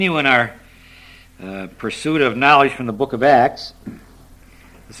In our pursuit of knowledge from the book of Acts,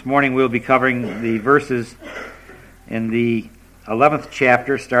 this morning we'll be covering the verses in the 11th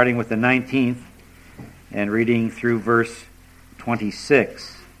chapter, starting with the 19th, and reading through verse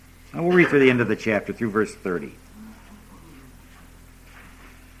 26. And we'll read through the end of the chapter, through verse 30.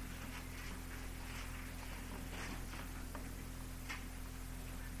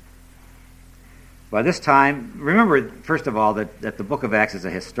 By this time, remember, first of all, that the book of Acts is a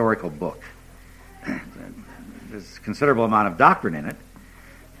historical book. There's a considerable amount of doctrine in it,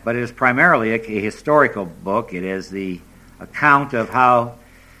 but it is primarily a historical book. It is the account of how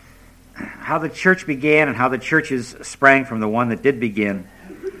the church began and how the churches sprang from the one that did begin.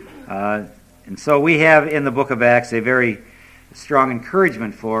 And so we have in the book of Acts a very strong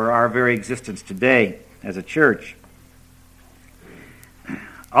encouragement for our very existence today as a church.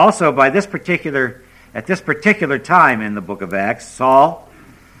 Also, at this particular time in the book of Acts, Saul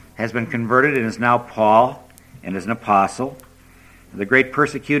has been converted and is now Paul and is an apostle. The great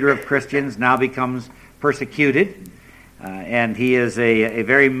persecutor of Christians now becomes persecuted, and he is a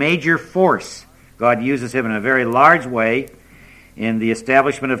very major force. God uses him in a very large way in the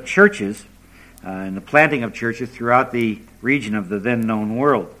establishment of churches and the planting of churches throughout the region of the then known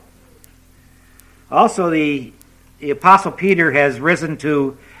world. Also, the Apostle Peter has risen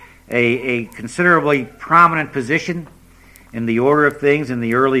to a considerably prominent position in the order of things in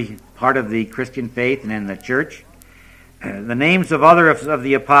the early part of the Christian faith and in the church. The names of other of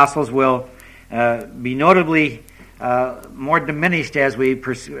the apostles will be notably more diminished as we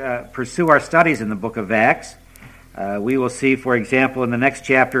pursue our studies in the book of Acts. We will see, for example, in the next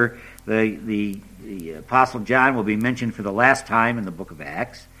chapter, the Apostle John will be mentioned for the last time in the book of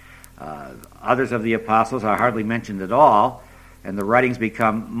Acts. Others of the apostles are hardly mentioned at all, and the writings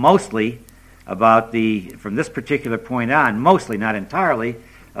become mostly about from this particular point on, mostly, not entirely,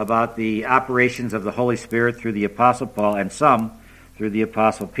 about the operations of the Holy Spirit through the Apostle Paul and some through the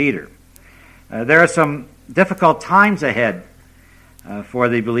Apostle Peter. There are some difficult times ahead for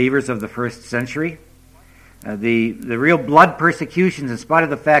the believers of the first century. The real blood persecutions, in spite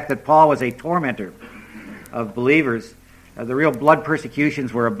of the fact that Paul was a tormentor of believers, the real blood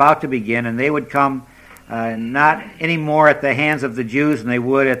persecutions were about to begin, and they would come not anymore at the hands of the Jews than they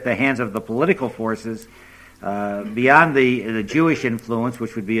would at the hands of the political forces beyond the Jewish influence,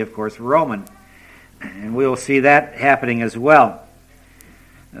 which would be, of course, Roman. And we will see that happening as well.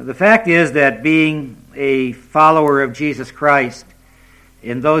 The fact is that being a follower of Jesus Christ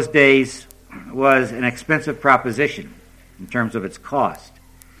in those days was an expensive proposition in terms of its cost.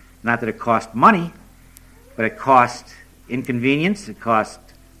 Not that it cost money, but it cost inconvenience, it cost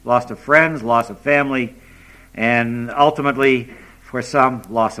loss of friends, loss of family, and ultimately, for some,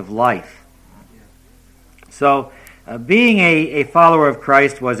 loss of life. So, being a follower of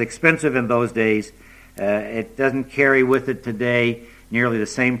Christ was expensive in those days. It doesn't carry with it today nearly the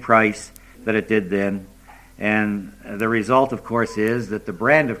same price that it did then. And the result, of course, is that the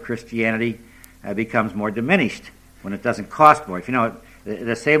brand of Christianity becomes more diminished when it doesn't cost more. If you know,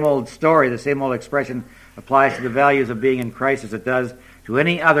 the same old story, the same old expression applies to the values of being in Christ as it does to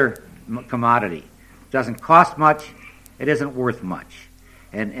any other commodity. It doesn't cost much, it isn't worth much.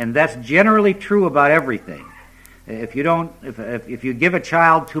 And that's generally true about everything. If you give a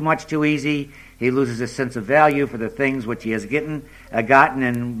child too much too easy, he loses his sense of value for the things which he has gotten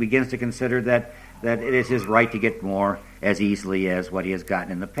and begins to consider that it is his right to get more as easily as what he has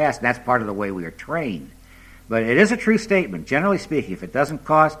gotten in the past. And that's part of the way we are trained. But it is a true statement, generally speaking. If it doesn't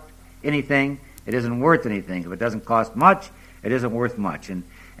cost anything, it isn't worth anything. If it doesn't cost much, it isn't worth much. And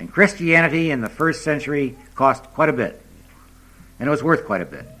Christianity in the first century cost quite a bit. And it was worth quite a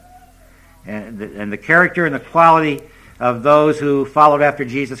bit. And the character and the quality of those who followed after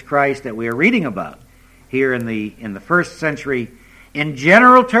Jesus Christ that we are reading about here in the first century, in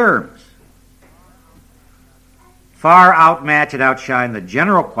general terms, far outmatch and outshine the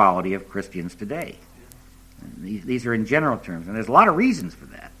general quality of Christians today. These are in general terms, and there's a lot of reasons for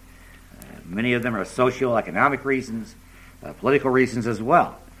that. Many of them are social, economic reasons, political reasons as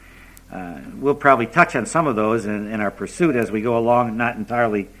well. We'll probably touch on some of those in our pursuit as we go along, not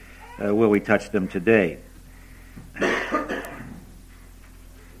entirely will we touch them today. The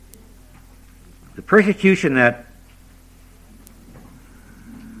persecution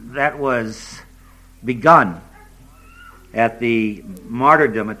that was begun at the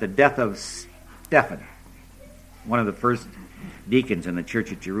martyrdom, at the death of Stephen, one of the first deacons in the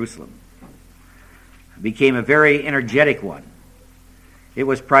church at Jerusalem, became a very energetic one. It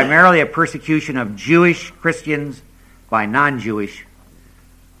was primarily a persecution of Jewish Christians by Jewish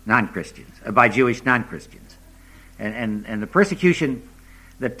non-Christians. And the persecution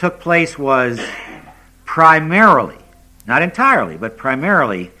that took place was primarily, not entirely, but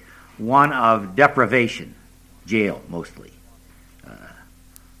primarily one of deprivation, jail mostly,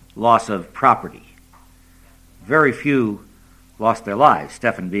 loss of property. Very few lost their lives,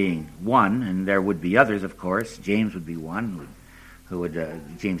 Stephen being one, and there would be others, of course. James would be one,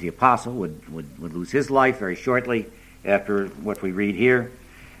 James the Apostle would lose his life very shortly after what we read here.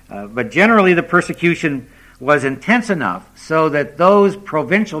 But generally the persecution was intense enough so that those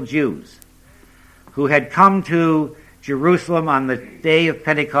provincial Jews who had come to Jerusalem on the day of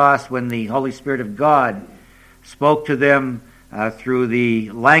Pentecost when the Holy Spirit of God spoke to them through the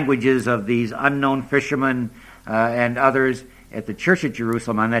languages of these unknown fishermen and others at the church at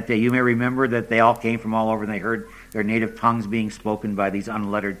Jerusalem on that day. You may remember that they all came from all over and they heard their native tongues being spoken by these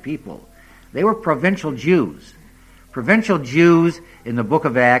unlettered people. They were provincial Jews. Provincial Jews in the book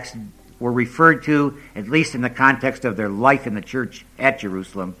of Acts were referred to, at least in the context of their life in the church at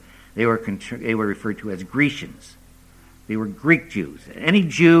Jerusalem, they were referred to as Grecians. They were Greek Jews. Any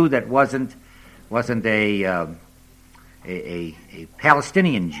Jew that wasn't a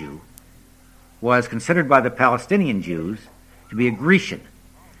Palestinian Jew was considered by the Palestinian Jews to be a Grecian,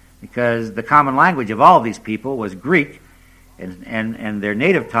 because the common language of all of these people was Greek, and their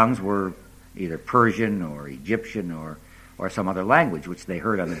native tongues were either Persian or Egyptian or some other language which they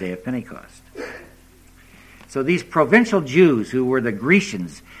heard on the day of Pentecost. So these provincial Jews who were the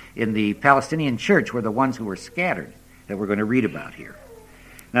Grecians in the Palestinian church were the ones who were scattered that we're going to read about here.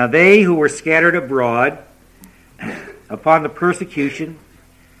 Now they who were scattered abroad upon the persecution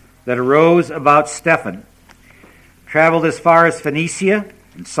that arose about Stephen traveled as far as Phoenicia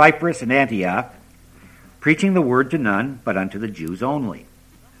and Cyprus and Antioch, preaching the word to none but unto the Jews only.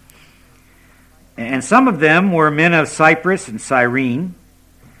 And some of them were men of Cyprus and Cyrene,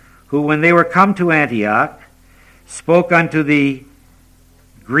 who when they were come to Antioch spoke unto the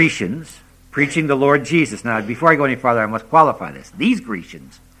Grecians, preaching the Lord Jesus. Now, before I go any farther, I must qualify this. These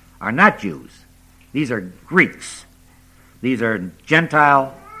Grecians are not Jews. These are Greeks. These are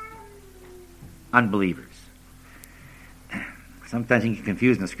Gentile unbelievers. Sometimes you get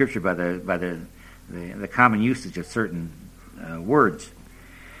confused in the Scripture by the common usage of certain words.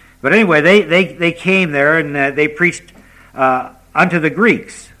 But anyway, they came there and they preached unto the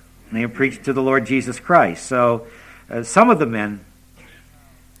Greeks. And they preached to the Lord Jesus Christ. So some of the men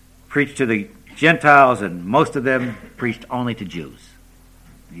preached to the Gentiles, and most of them preached only to Jews.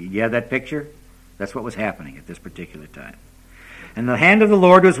 You have that picture? That's what was happening at this particular time. And the hand of the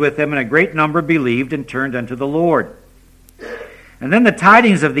Lord was with them, and a great number believed and turned unto the Lord. And then the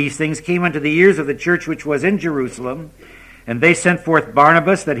tidings of these things came unto the ears of the church which was in Jerusalem, and they sent forth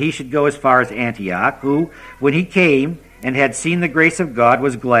Barnabas that he should go as far as Antioch, who, when he came and had seen the grace of God,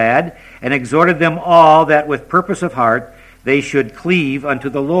 was glad, and exhorted them all that with purpose of heart they should cleave unto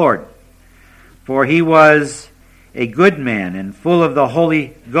the Lord. For he was a good man, and full of the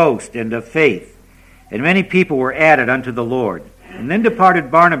Holy Ghost and of faith. And many people were added unto the Lord. And then departed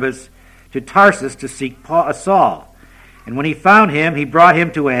Barnabas to Tarsus to seek Saul. And when he found him, he brought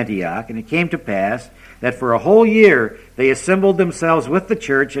him to Antioch. And it came to pass that for a whole year they assembled themselves with the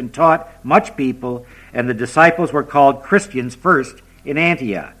church and taught much people, and the disciples were called Christians first in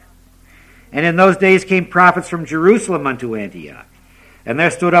Antioch. And in those days came prophets from Jerusalem unto Antioch. And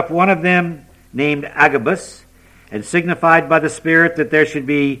there stood up one of them named Agabus, and signified by the Spirit that there should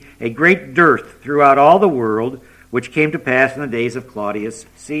be a great dearth throughout all the world, which came to pass in the days of Claudius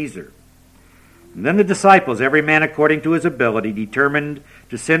Caesar. And then the disciples, every man according to his ability, determined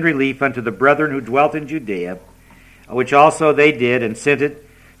to send relief unto the brethren who dwelt in Judea, which also they did, and sent it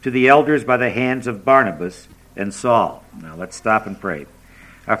to the elders by the hands of Barnabas and Saul. Now let's stop and pray.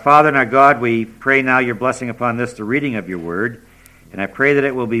 Our Father and our God, we pray now your blessing upon this, the reading of your word, and I pray that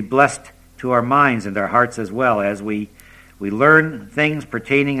it will be blessed to our minds and our hearts as well as we learn things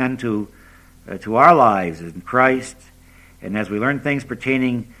pertaining unto to our lives in Christ, and as we learn things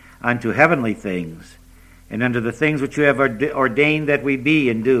pertaining unto heavenly things, and unto the things which you have ordained that we be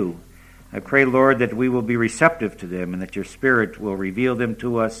and do. I pray, Lord, that we will be receptive to them, and that your Spirit will reveal them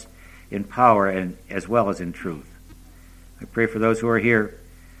to us in power and as well as in truth. I pray for those who are here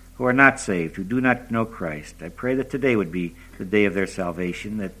who are not saved, who do not know Christ. I pray that today would be the day of their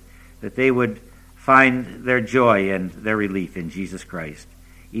salvation, that they would find their joy and their relief in Jesus Christ,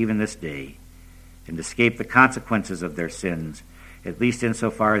 even this day, and escape the consequences of their sins, at least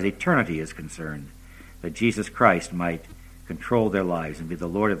insofar as eternity is concerned, that Jesus Christ might control their lives and be the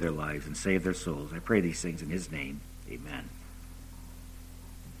Lord of their lives and save their souls. I pray these things in his name. Amen.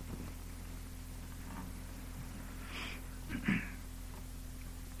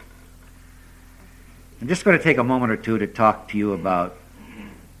 I'm just going to take a moment or two to talk to you about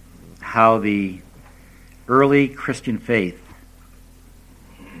how the early Christian faith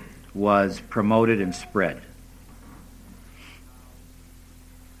was promoted and spread,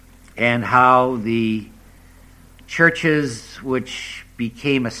 and how the churches which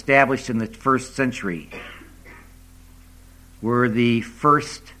became established in the first century were the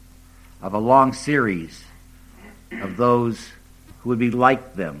first of a long series of those who would be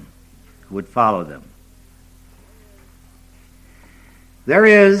like them, who would follow them. There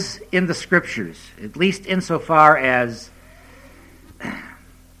is in the Scriptures, at least insofar as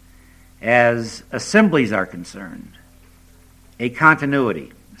assemblies are concerned, a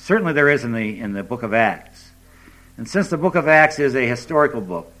continuity. Certainly there is in the book of Acts. And since the book of Acts is a historical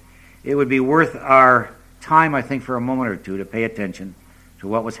book, it would be worth our time, I think, for a moment or two to pay attention to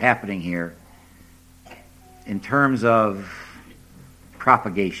what was happening here in terms of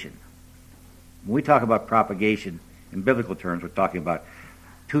propagation. When we talk about propagation in biblical terms, we're talking about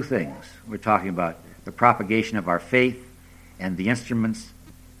two things. We're talking about the propagation of our faith and the instruments,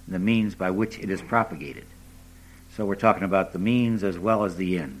 the means by which it is propagated. So we're talking about the means as well as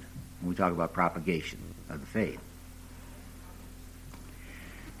the end when we talk about propagation of the faith.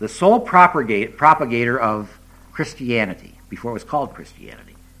 The sole propagator of Christianity, before it was called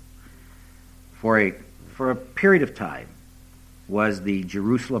Christianity, for a period of time, was the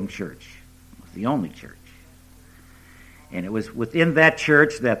Jerusalem church. It was the only church. And it was within that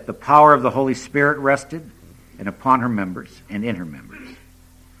church that the power of the Holy Spirit rested, and upon her members and in her members.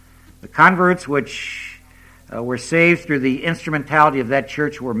 The converts which were saved through the instrumentality of that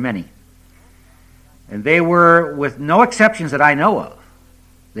church were many. And they were, with no exceptions that I know of,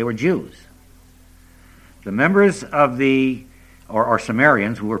 they were Jews. The members of the, or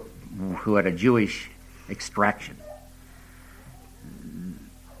Samaritans, who had a Jewish extraction.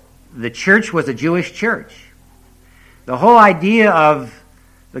 The church was a Jewish church. The whole idea of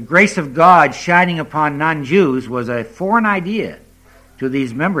the grace of God shining upon non-Jews was a foreign idea to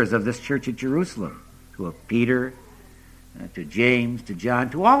these members of this church at Jerusalem, to Peter, to James, to John,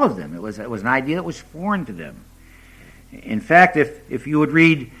 to all of them. It was an idea that was foreign to them. In fact, if you would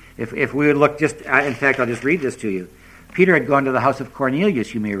read, if we would look in fact, I'll just read this to you. Peter had gone to the house of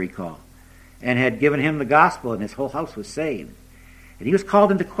Cornelius, you may recall, and had given him the gospel, and his whole house was saved. And he was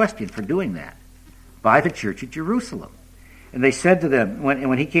called into question for doing that by the church at Jerusalem. And they said to them,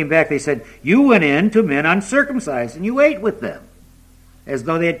 when he came back, they said, "You went in to men uncircumcised, and you ate with them," as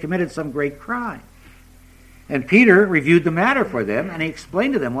though they had committed some great crime. And Peter reviewed the matter for them, and he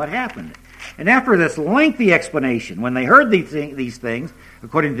explained to them what happened. And after this lengthy explanation, when they heard these things,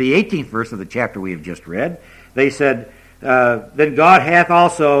 according to the 18th verse of the chapter we have just read, they said, then hath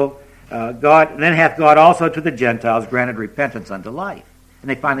God also to the Gentiles granted repentance unto life. And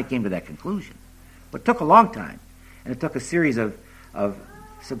they finally came to that conclusion. But it took a long time, and it took a series of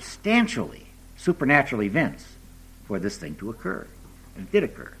substantially supernatural events for this thing to occur. And it did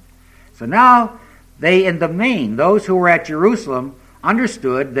occur. So now they, in the main, those who were at Jerusalem,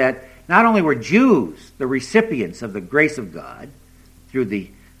 understood that not only were Jews the recipients of the grace of God through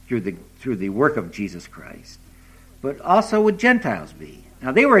the work of Jesus Christ, but also would Gentiles be.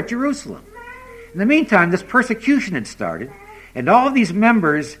 Now they were at Jerusalem. In the meantime, this persecution had started, and all of these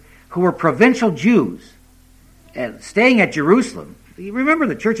members who were provincial Jews staying at Jerusalem, you remember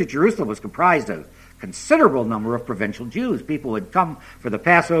the church at Jerusalem was comprised of a considerable number of provincial Jews. People would come for the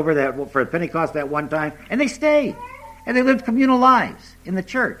Passover, for Pentecost that one time, and they stayed. And they lived communal lives in the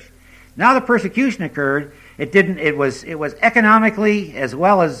church. Now the persecution occurred. It was economically as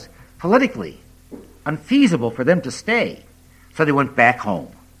well as politically unfeasible for them to stay. So they went back home.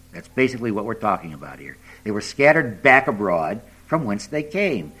 That's basically what we're talking about here. They were scattered back abroad from whence they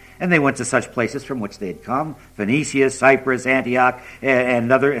came. And they went to such places from which they had come: Phoenicia, Cyprus, Antioch,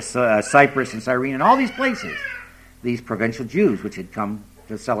 and other Cyprus and Cyrene, and all these places. These provincial Jews which had come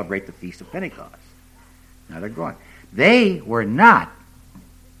to celebrate the Feast of Pentecost. Now they're gone. They were not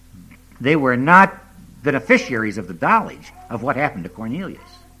beneficiaries of the knowledge of what happened to Cornelius.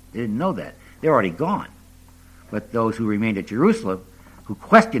 They didn't know that. They're already gone. But those who remained at Jerusalem, who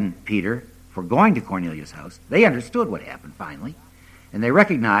questioned Peter for going to Cornelius' house, they understood what happened finally. And they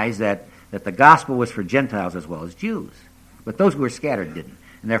recognized that the gospel was for Gentiles as well as Jews. But those who were scattered didn't.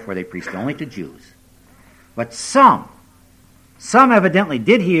 And therefore they preached only to Jews. But some evidently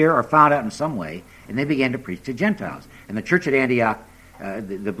did hear or found out in some way, and they began to preach to Gentiles. And the church at Antioch,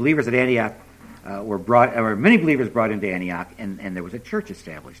 the believers at Antioch many believers brought into Antioch, and there was a church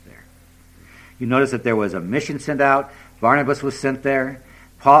established there. You notice that there was a mission sent out. Barnabas was sent there.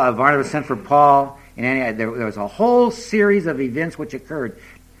 Barnabas sent for Paul in Antioch. There was a whole series of events which occurred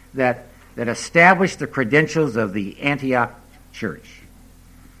that established the credentials of the Antioch church.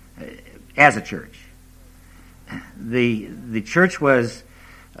 as a church. The church was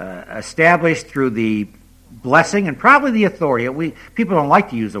established through the blessing and probably the authority. People don't like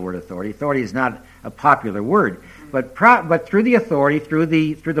to use the word authority. Authority is not a popular word, but through the authority, through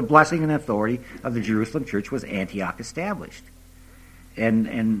the blessing and authority of the Jerusalem church, was Antioch established.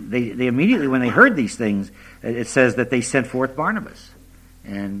 And they immediately, when they heard these things, it says that they sent forth Barnabas.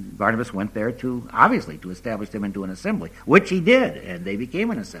 And Barnabas went there to establish them into an assembly, which he did, and they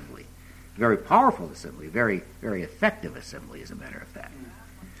became an assembly. Very powerful assembly, very, very effective assembly, as a matter of fact.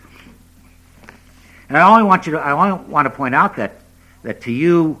 And I only want to point out that to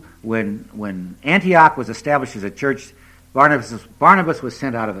you, when Antioch was established as a church, Barnabas was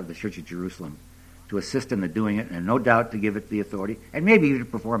sent out of the church of Jerusalem to assist in the doing it, and no doubt to give it the authority, and maybe even to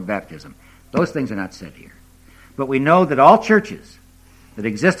perform baptism. Those things are not said here. But we know that all churches that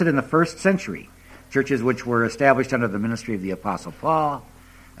existed in the first century, churches which were established under the ministry of the Apostle Paul,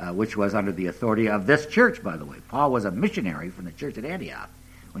 which was under the authority of this church, by the way. Paul was a missionary from the church at Antioch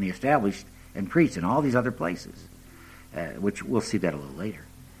when he established and preached in all these other places, which we'll see that a little later.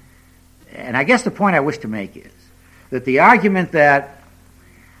 And I guess the point I wish to make is that the argument that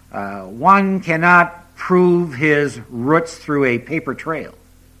one cannot prove his roots through a paper trail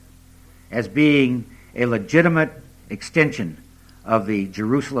as being a legitimate extension of the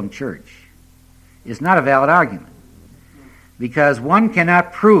Jerusalem church is not a valid argument, because one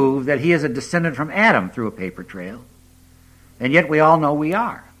cannot prove that he is a descendant from Adam through a paper trail, and yet we all know we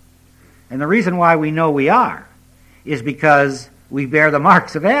are. And the reason why we know we are is because we bear the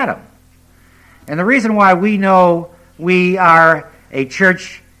marks of Adam. And the reason why we know we are a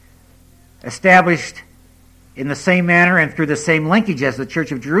church established in the same manner and through the same linkage as the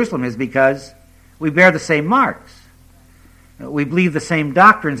Church of Jerusalem is because we bear the same marks. We believe the same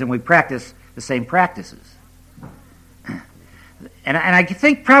doctrines and we practice the same practices. And I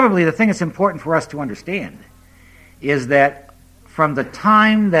think probably the thing that's important for us to understand is that from the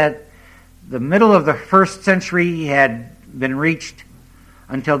time that the middle of the first century had been reached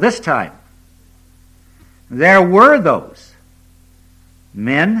until this time, there were those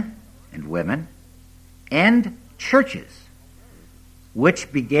men and women and churches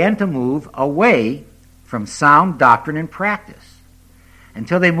which began to move away from sound doctrine and practice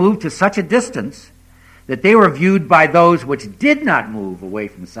until they moved to such a distance that they were viewed by those which did not move away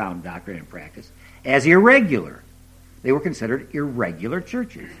from sound doctrine and practice as irregular. They were considered irregular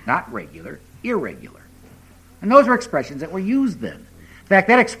churches, not regular, irregular. And those were expressions that were used then. In fact,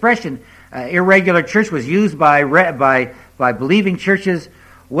 that expression, irregular church, was used by believing churches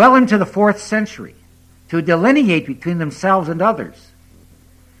well into the 4th century to delineate between themselves and others.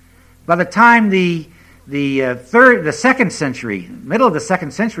 By the time the 2nd century, middle of the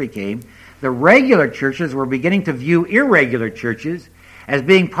 2nd century came, the regular churches were beginning to view irregular churches as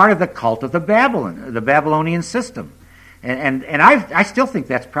being part of the cult of the Babylonian system. And I still think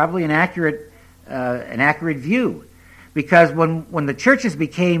that's probably an accurate view, because when the churches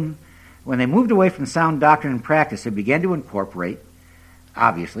when they moved away from sound doctrine and practice, they began to incorporate,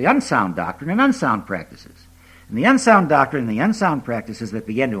 obviously, unsound doctrine and unsound practices. And the unsound doctrine and the unsound practices that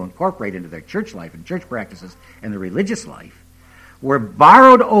began to incorporate into their church life and church practices and the religious life were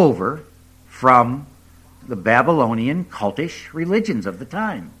borrowed over from the Babylonian cultish religions of the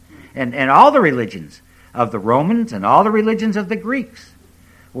time. And all the religions of the Romans and all the religions of the Greeks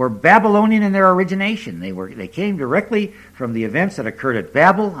were Babylonian in their origination. They came directly from the events that occurred at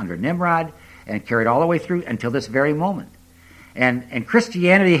Babel under Nimrod and carried all the way through until this very moment. And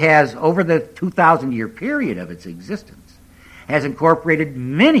Christianity has, over the 2,000-year period of its existence, has incorporated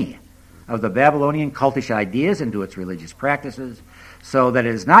many of the Babylonian cultish ideas into its religious practices, so that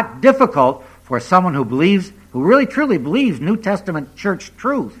it is not difficult for someone who really truly believes New Testament church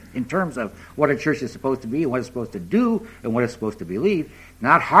truth in terms of what a church is supposed to be and what it's supposed to do and what it's supposed to believe,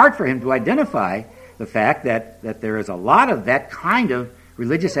 not hard for him to identify the fact that there is a lot of that kind of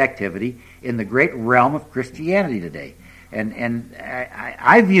religious activity in the great realm of Christianity today. And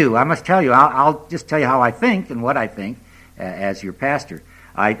I must tell you, I'll just tell you how I think and what I think as your pastor.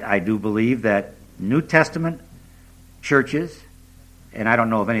 I do believe that New Testament churches, and I don't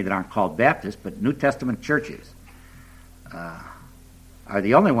know of any that aren't called Baptist, but New Testament churches are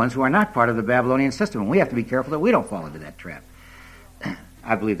the only ones who are not part of the Babylonian system, and we have to be careful that we don't fall into that trap.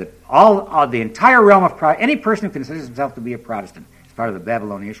 I believe that all the entire realm of any person who considers himself to be a Protestant is part of the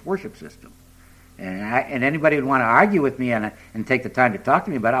Babylonian worship system. And anybody who would want to argue with me and take the time to talk to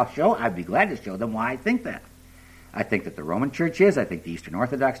me about it, I'd be glad to show them why I think that. I think that the Roman Church is. I think the Eastern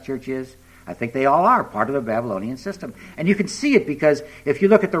Orthodox Church is. I think they all are part of the Babylonian system. And you can see it because if you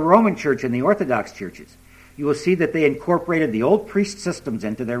look at the Roman Church and the Orthodox churches, you will see that they incorporated the old priest systems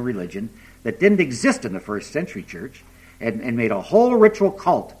into their religion that didn't exist in the first century church, and made a whole ritual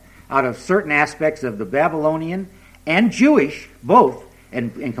cult out of certain aspects of the Babylonian and Jewish, both,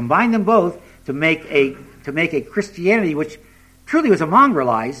 and combined them both to make a Christianity which truly was a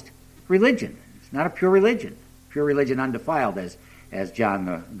mongrelized religion. It's not a pure religion undefiled, as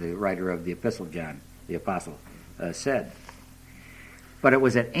John, the writer of the Epistle, John, the Apostle, said. But it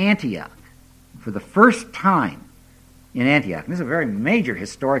was at Antioch, for the first time in Antioch, and this is a very major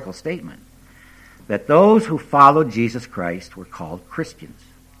historical statement, that those who followed Jesus Christ were called Christians.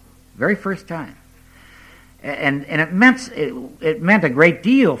 Very first time. And it meant a great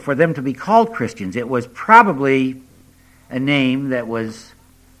deal for them to be called Christians. It was probably a name that was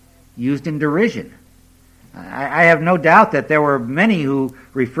used in derision. I have no doubt that there were many who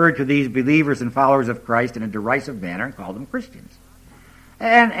referred to these believers and followers of Christ in a derisive manner and called them Christians.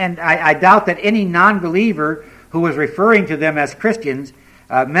 And I doubt that any non-believer who was referring to them as Christians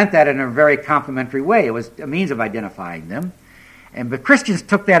meant that in a very complimentary way. It was a means of identifying them. But Christians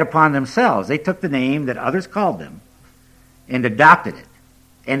took that upon themselves. They took the name that others called them and adopted it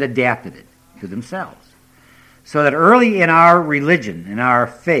and adapted it to themselves. So that early in our religion, in our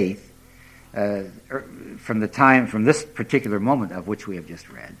faith, from this particular moment of which we have just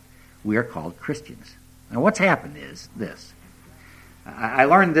read, we are called Christians. Now what's happened is this. I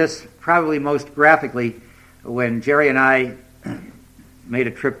learned this probably most graphically when Jerry and I made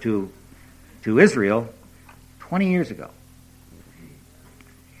a trip to Israel 20 years ago.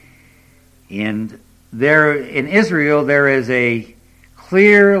 And there in Israel there is a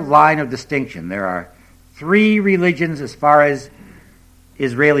clear line of distinction. There are three religions as far as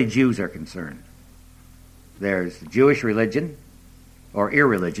Israeli Jews are concerned. There's the Jewish religion, or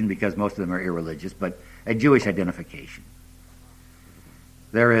irreligion, because most of them are irreligious, but a Jewish identification.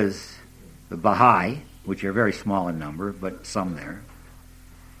 There is the Baha'i, which are very small in number, but some there.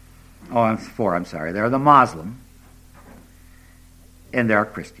 Four, I'm sorry. There are the Muslim, and there are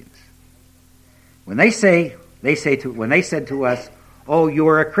Christians. When they said to us, "Oh, you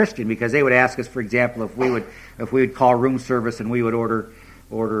are a Christian," because they would ask us, for example, if we would call room service and we would order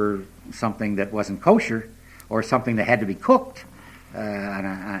something that wasn't kosher or something that had to be cooked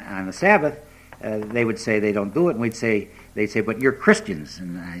on the Sabbath, they would say they don't do it, and they'd say, "But you're Christians,"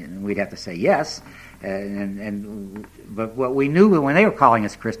 and we'd have to say yes. But what we knew when they were calling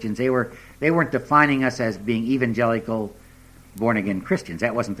us Christians, they weren't defining us as being evangelical, born-again Christians.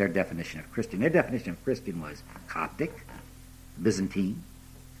 That wasn't their definition of Christian. Their definition of Christian was Coptic, Byzantine,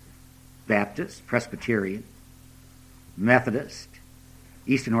 Baptist, Presbyterian, Methodist,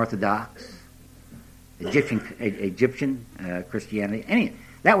 Eastern Orthodox, Egyptian Christianity.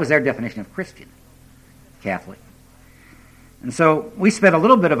 That was their definition of Christian, Catholic. And so we spent a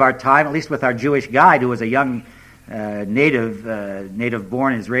little bit of our time, at least with our Jewish guide, who was a young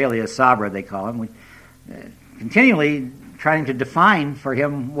native-born Israeli, a Sabra they call him, continually trying to define for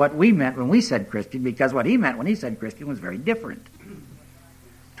him what we meant when we said Christian, because what he meant when he said Christian was very different.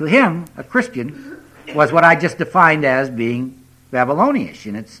 To him, a Christian was what I just defined as being Babylonish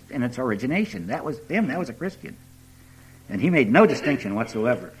in its origination. That was him. That was a Christian, and he made no distinction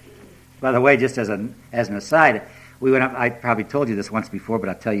whatsoever. By the way, just as an aside, we went up. I probably told you this once before, but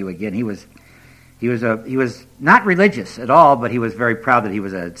I'll tell you again. He was not religious at all, but he was very proud that he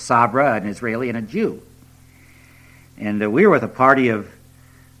was a Sabra, an Israeli, and a Jew. And we were with a party of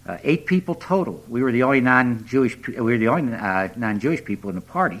 8 people total. We were the only non-Jewish people in the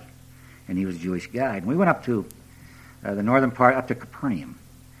party, and he was a Jewish guide. And we went up to the northern part, up to Capernaum,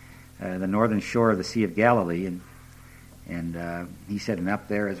 the northern shore of the Sea of Galilee, and he said, and up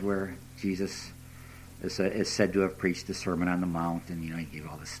there is where Jesus is said to have preached the Sermon on the Mount, and he gave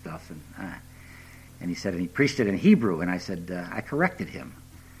all this stuff, and he said, and he preached it in Hebrew, and I said, I corrected him.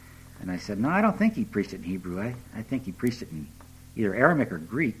 And I said, no, I don't think he preached it in Hebrew. I think he preached it in either Aramaic or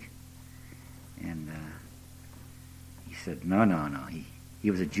Greek. And he said, no. He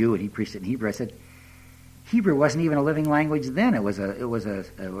was a Jew and he preached it in Hebrew. I said, Hebrew wasn't even a living language then. It was a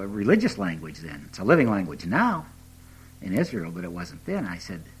religious language then. It's a living language now in Israel, but it wasn't then. I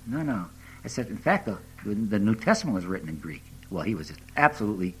said, no. I said, in fact, the New Testament was written in Greek. Well, he was just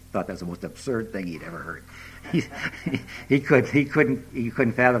absolutely thought that was the most absurd thing he'd ever heard. He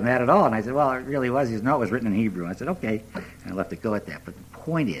couldn't fathom that at all. And I said, well, it really was. He said, no, it was written in Hebrew. I said, okay, and I left it go at that. But the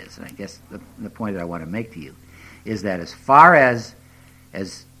point is, and I guess the point that I want to make to you, is that as far as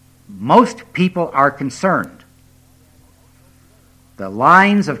most people are concerned, the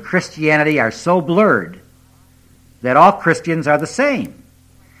lines of Christianity are so blurred that all Christians are the same.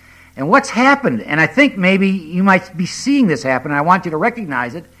 And what's happened, and I think maybe you might be seeing this happen, and I want you to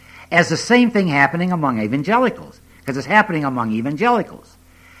recognize it, as the same thing happening among evangelicals, because it's happening among evangelicals.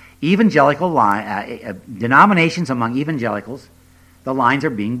 Evangelical denominations among evangelicals, the lines are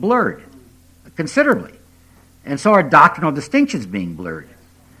being blurred considerably. And so are doctrinal distinctions being blurred.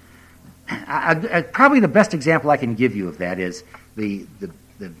 Probably the best example I can give you of that is the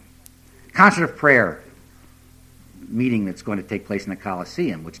concert of prayer meeting that's going to take place in the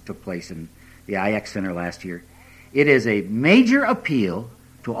Coliseum, which took place in the IX Center last year. It is a major appeal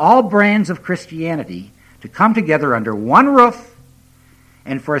to all brands of Christianity to come together under one roof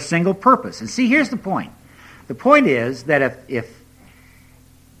and for a single purpose. And see, here's the point. The point is that if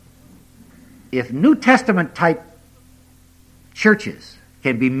New Testament type churches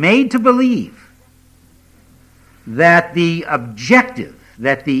can be made to believe that the objective,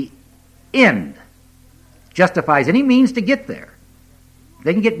 that the end justifies any means to get there,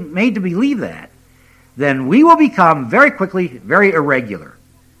 they can get made to believe that, then we will become very quickly very irregular,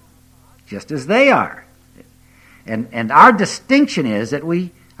 just as they are. And our distinction is that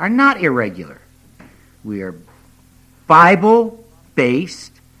we are not irregular. We are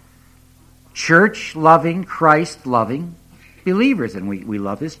Bible-based, church-loving, Christ-loving believers, and we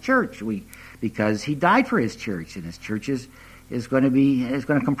love His church because He died for His church, and His church is going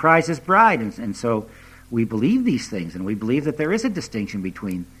to comprise His bride, and so we believe these things, and we believe that there is a distinction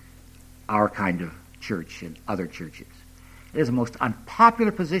between our kind of church and other churches. It is the most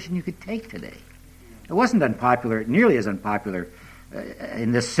unpopular position you could take today. It wasn't unpopular, nearly as unpopular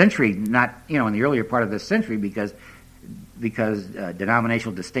in this century, not in the earlier part of this century, because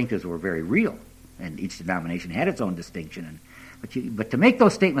denominational distinctives were very real, and each denomination had its own distinction. But to make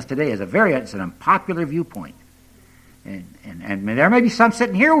those statements today it's an unpopular viewpoint, and there may be some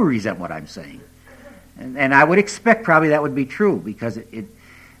sitting here who resent what I'm saying, and I would expect probably that would be true because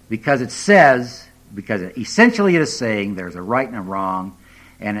essentially it is saying there's a right and a wrong,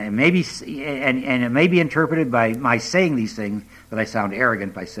 and it may be interpreted by my saying these things that I sound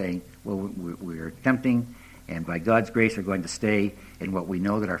arrogant by saying, well, we're attempting, and by God's grace are going to stay in what we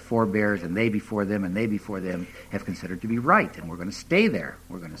know that our forebears and they before them have considered to be right, and we're going to stay there.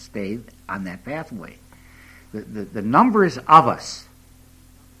 We're going to stay on that pathway. The numbers of us,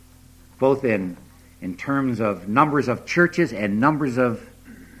 both in terms of numbers of churches and numbers of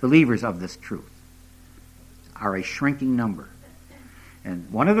believers of this truth, are a shrinking number.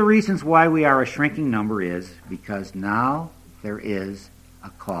 And one of the reasons why we are a shrinking number is because now there is a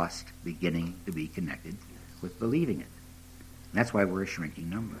cost beginning to be connected with believing it. And that's why we're a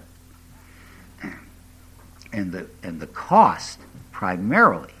shrinking number. And the cost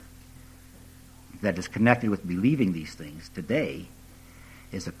primarily that is connected with believing these things today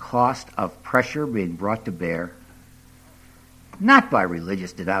is a cost of pressure being brought to bear not by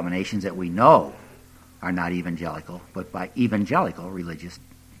religious denominations that we know are not evangelical, but by evangelical religious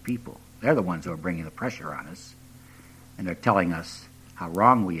people. They're the ones who are bringing the pressure on us, and they're telling us how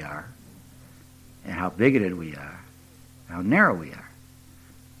wrong we are, and how bigoted we are, and how narrow we are.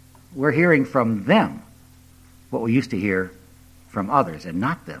 We're hearing from them what we used to hear from others, and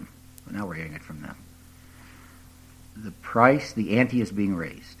not them, but now we're hearing it from them. The price, the ante is being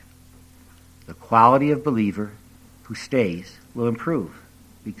raised. The quality of believer who stays will improve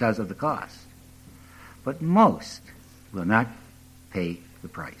because of the cost. But most will not pay the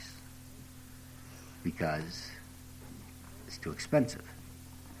price because it's too expensive.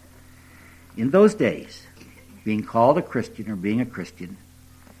 In those days, being called a Christian or being a Christian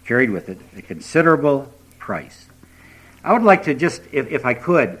carried with it a considerable price. I would like to just, if I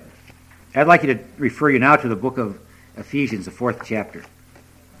could, I'd like you to refer you now to the book of Ephesians, the 4th chapter.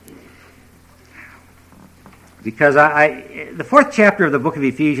 Because the 4th chapter of the book of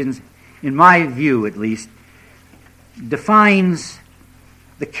Ephesians, in my view at least, defines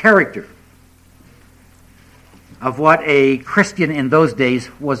the character of what a Christian in those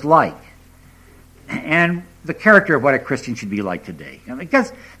days was like, and the character of what a Christian should be like today.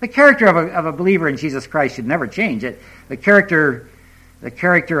 Because the character of a believer in Jesus Christ should never change. The character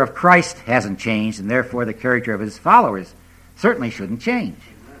of Christ hasn't changed, and therefore the character of His followers certainly shouldn't change.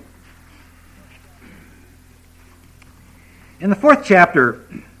 In the 4th chapter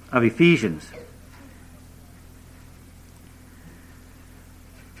of Ephesians,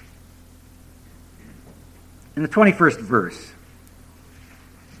 in the 21st verse,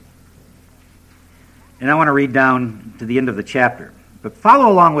 and I want to read down to the end of the chapter, but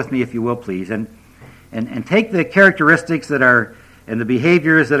follow along with me if you will, please, and take the characteristics that are and the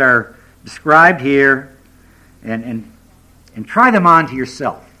behaviors that are described here and try them on to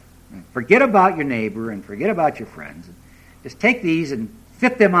yourself. Forget about your neighbor and forget about your friends. Just take these and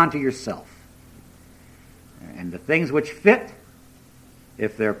fit them onto yourself. And the things which fit,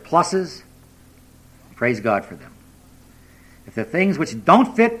 If they're pluses, praise God for them. If they're things which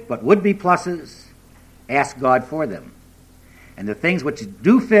don't fit but would be pluses, ask God for them. And the things which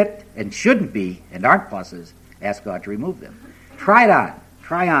do fit and shouldn't be and aren't pluses, ask God to remove them. Try it on.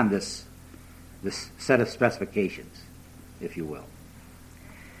 Try on this set of specifications, if you will.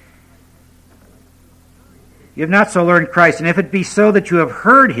 You have not so learned Christ, and if it be so that you have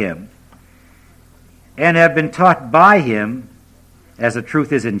heard him and have been taught by him, as the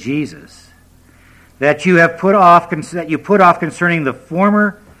truth is in Jesus, that you put off concerning the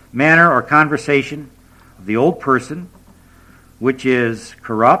former manner or conversation of the old person, which is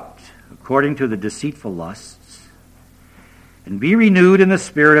corrupt according to the deceitful lusts, and be renewed in the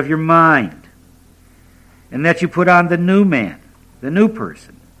spirit of your mind, and that you put on the new man, the new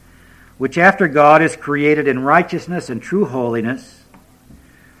person, which after God is created in righteousness and true holiness.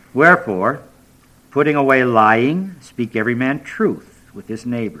 Wherefore, putting away lying, speak every man truth with his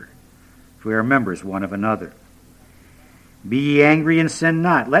neighbor, for we are members one of another. Be ye angry and sin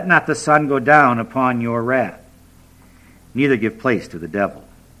not. Let not the sun go down upon your wrath, neither give place to the devil.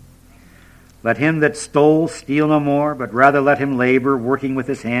 Let him that stole steal no more, but rather let him labor, working with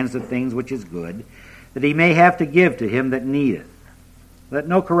his hands the things which is good, that he may have to give to him that needeth. Let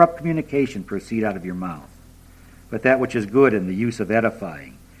no corrupt communication proceed out of your mouth, but that which is good in the use of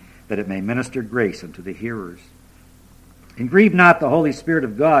edifying, that it may minister grace unto the hearers. And grieve not the Holy Spirit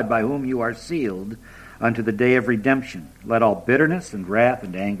of God, by whom you are sealed unto the day of redemption. Let all bitterness and wrath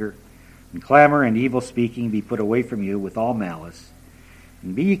and anger and clamor and evil speaking be put away from you with all malice.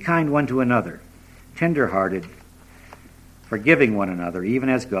 And be ye kind one to another, tender-hearted, forgiving one another, even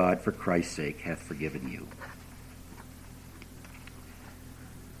as God, for Christ's sake, hath forgiven you.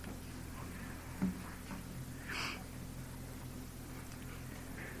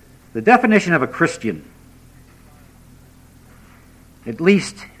 The definition of a Christian, at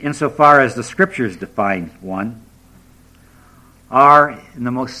least insofar as the Scriptures define one, are, in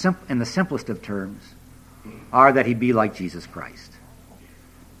the simplest of terms, are that he be like Jesus Christ.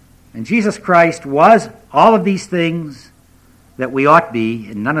 And Jesus Christ was all of these things that we ought be,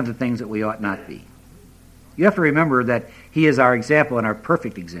 and none of the things that we ought not be. You have to remember that he is our example and our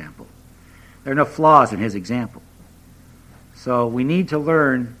perfect example. There are no flaws in his example. So we need to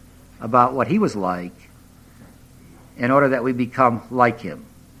learn about what he was like in order that we become like him.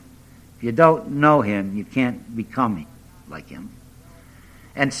 If you don't know him, you can't become like him.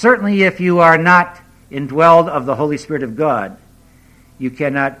 And certainly if you are not indwelled of the Holy Spirit of God, you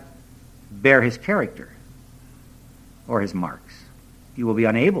cannot bear his character or his marks. You will be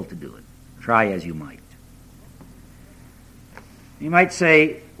unable to do it, try as you might. You might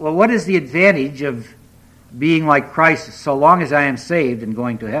say, well, what is the advantage of being like Christ so long as I am saved and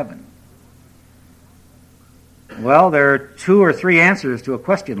going to heaven? Well, there are 2 or 3 answers to a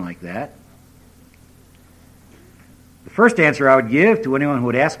question like that. The first answer I would give to anyone who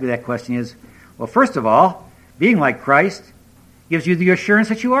would ask me that question is, well, first of all, being like Christ gives you the assurance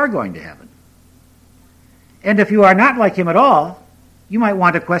that you are going to heaven. And if you are not like him at all, you might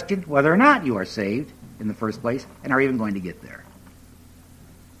want to question whether or not you are saved in the first place and are even going to get there.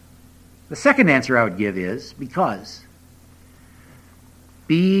 The second answer I would give is because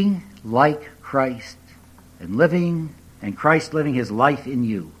being like Christ and Christ living his life in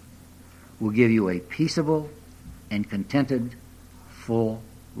you will give you a peaceable and contented, full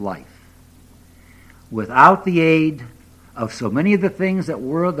life. Without the aid of so many of the things that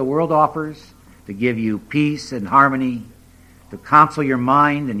the world offers to give you peace and harmony, to counsel your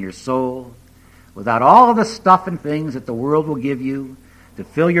mind and your soul, without all of the stuff and things that the world will give you to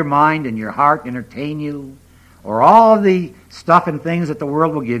fill your mind and your heart, entertain you, or all of the stuff and things that the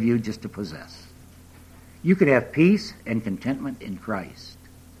world will give you just to possess. You could have peace and contentment in Christ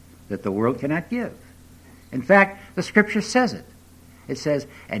that the world cannot give. In fact, the Scripture says it. It says,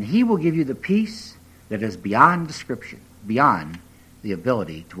 and he will give you the peace that is beyond description, beyond the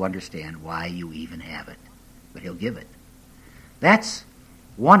ability to understand why you even have it. But he'll give it. That's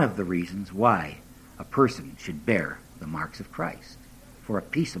one of the reasons why a person should bear the marks of Christ, for a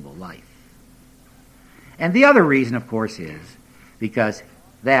peaceable life. And the other reason, of course, is because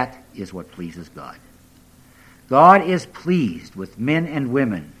that is what pleases God. God is pleased with men and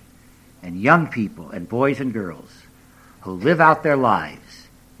women and young people and boys and girls who live out their lives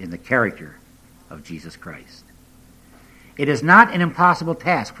in the character of Jesus Christ. It is not an impossible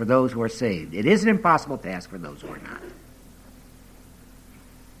task for those who are saved. It is an impossible task for those who are not.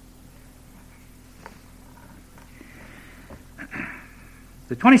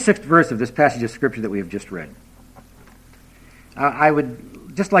 The 26th verse of this passage of Scripture that we have just read, I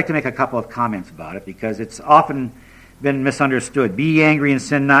would just like to make a couple of comments about it because it's often been misunderstood. Be ye angry and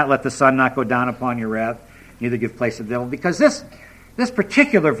sin not, let the sun not go down upon your wrath, neither give place to the devil. Because this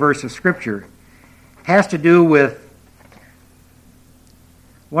particular verse of Scripture has to do with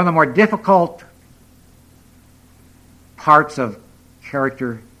one of the more difficult parts of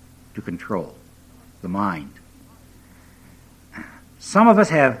character to control, the mind. Some of us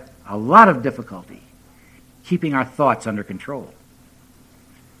have a lot of difficulty keeping our thoughts under control.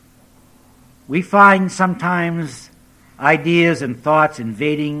 We find sometimes ideas and thoughts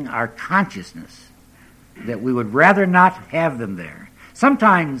invading our consciousness that we would rather not have them there.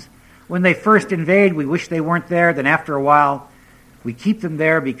 Sometimes when they first invade, we wish they weren't there. Then after a while, we keep them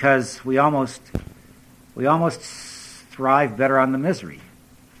there because we almost thrive better on the misery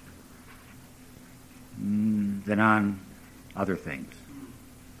than on other things.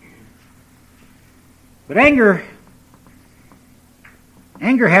 But anger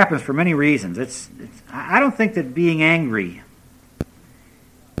happens for many reasons. I don't think that being angry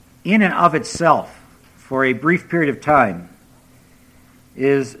in and of itself for a brief period of time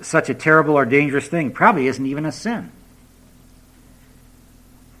is such a terrible or dangerous thing. Probably isn't even a sin.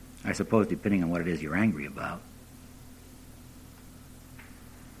 I suppose depending on what it is you're angry about.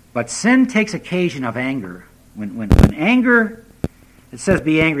 But sin takes occasion of anger. When anger, it says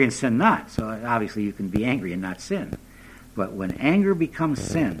be angry and sin not. So obviously you can be angry and not sin. But when anger becomes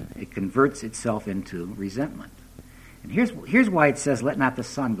sin, it converts itself into resentment. And here's why it says, let not the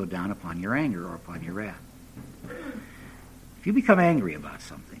sun go down upon your anger or upon your wrath. If you become angry about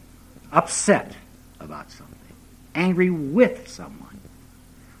something, upset about something, angry with someone,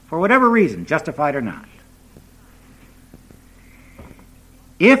 for whatever reason, justified or not,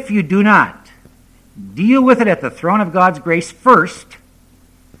 if you do not deal with it at the throne of God's grace first,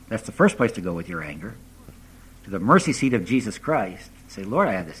 that's the first place to go with your anger, to the mercy seat of Jesus Christ, say, Lord,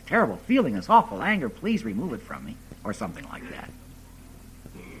 I have this terrible feeling, this awful anger, please remove it from me, or something like that.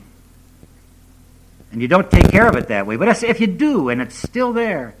 And you don't take care of it that way. But if you do, and it's still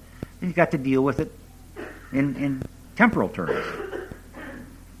there, then you've got to deal with it in temporal terms.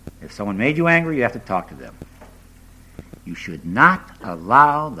 If someone made you angry, you have to talk to them. You should not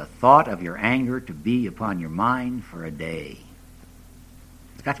allow the thought of your anger to be upon your mind for a day.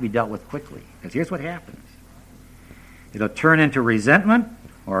 It's got to be dealt with quickly. Because here's what happens. It'll turn into resentment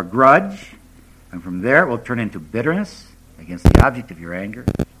or a grudge, and from there it will turn into bitterness against the object of your anger.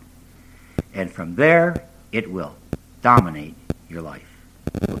 And from there, it will dominate your life.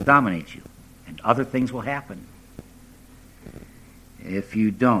 It will dominate you, and other things will happen. If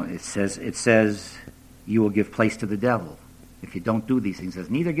you don't, it says you will give place to the devil. If you don't do these things, it says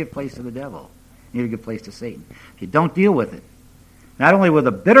neither give place to the devil, neither give place to Satan. If you don't deal with it, not only will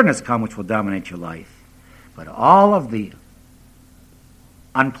the bitterness come which will dominate your life, but all of the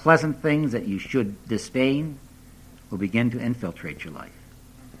unpleasant things that you should disdain will begin to infiltrate your life.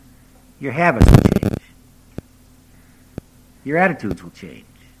 Your habits will change. Your attitudes will change.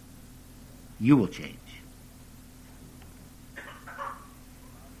 You will change.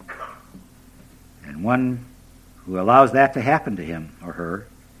 And one who allows that to happen to him or her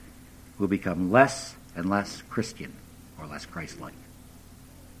will become less and less Christian or less Christ-like.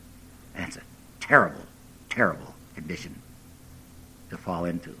 That's a terrible, terrible condition to fall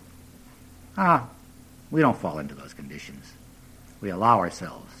into. We don't fall into those conditions. We allow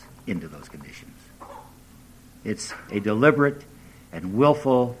ourselves into those conditions. It's a deliberate and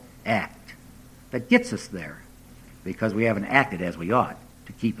willful act that gets us there because we haven't acted as we ought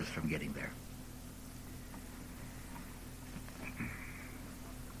to keep us from getting there.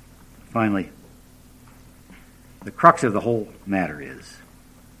 Finally, the crux of the whole matter is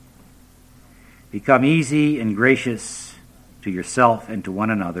become easy and gracious to yourself and to one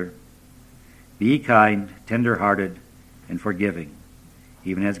another. Be kind, tender-hearted, and forgiving,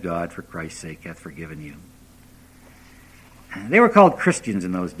 even as God, for Christ's sake, hath forgiven you. They were called Christians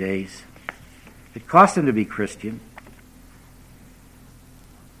in those days. It cost them to be Christian.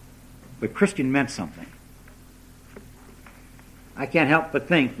 But Christian meant something. I can't help but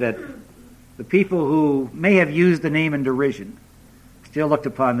think that the people who may have used the name in derision still looked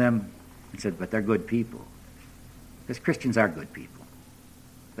upon them and said, but they're good people. Because Christians are good people.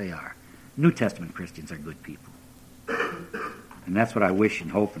 They are. New Testament Christians are good people. And that's what I wish and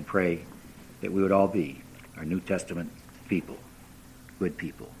hope and pray that we would all be, our New Testament people, good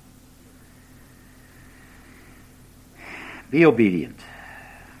people. Be obedient.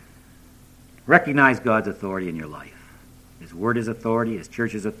 Recognize God's authority in your life. His Word is authority, His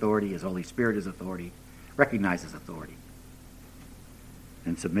Church is authority, His Holy Spirit is authority. Recognize His authority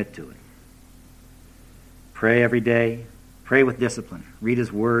and submit to it. Pray every day. Pray with discipline. Read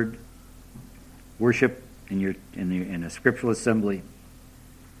His Word. Worship in a scriptural assembly.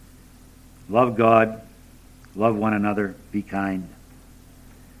 Love God, love one another, be kind.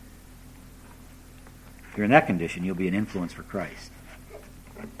 If you're in that condition, you'll be an influence for Christ.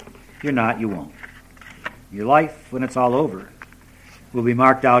 If you're not, you won't. Your life, when it's all over, will be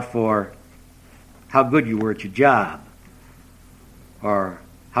marked out for how good you were at your job, or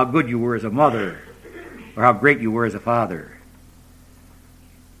how good you were as a mother, or how great you were as a father.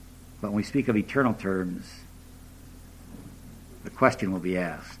 But when we speak of eternal terms, the question will be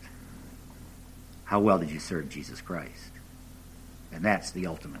asked, how well did you serve Jesus Christ? And that's the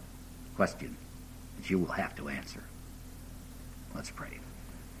ultimate question that you will have to answer. Let's pray.